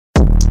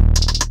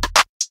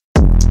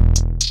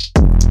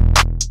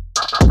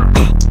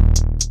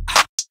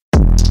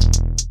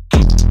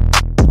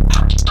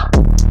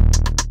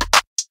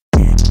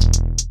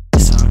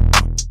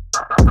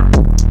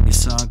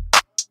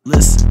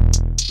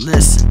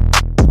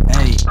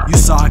Hey, you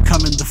saw it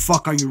coming, the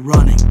fuck are you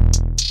running?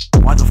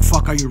 Why the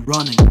fuck are you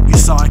running? You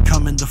saw it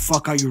coming, the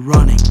fuck are you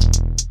running?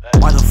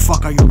 Why the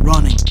fuck are you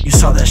running? You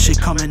saw that shit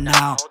coming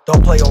now.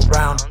 Don't play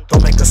around,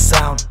 don't make a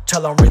sound.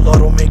 Tell them reload,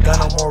 don't make gun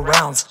no more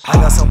rounds. I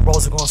got some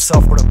bros that gon'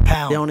 sell for the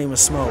pound. They don't even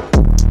smoke.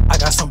 I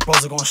got some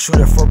bros that gon' shoot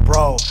it for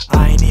bro.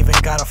 I ain't even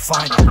gotta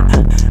find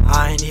it.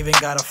 I ain't even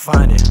gotta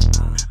find it.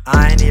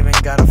 I ain't even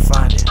gotta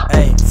find it.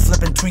 Hey,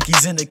 flipping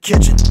Twinkies in the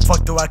kitchen.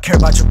 Fuck do I care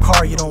about your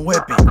car, you don't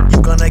whip it.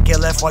 You gonna get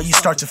left while you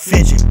start to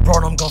fidget.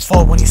 Bro, I'm gon'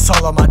 fold when he saw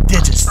all my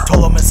digits.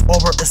 Told him it's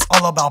over, it's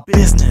all about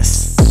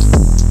business.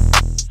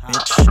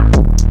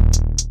 Bitch.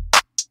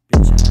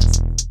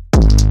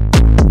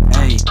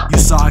 Hey, you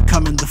saw it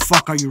coming, the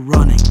fuck are you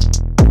running?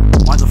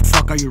 Why the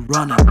fuck are you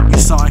running? You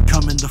saw it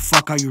coming, the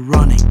fuck are you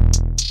running?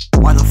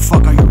 Why the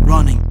fuck are you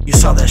running? You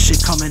saw that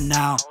shit coming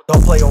now.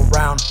 Don't play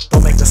around,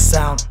 don't make a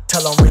sound.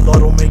 Tell them reload,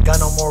 don't make gun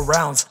no more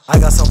rounds. I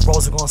got some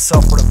bros that gon'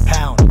 sell for the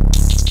pound.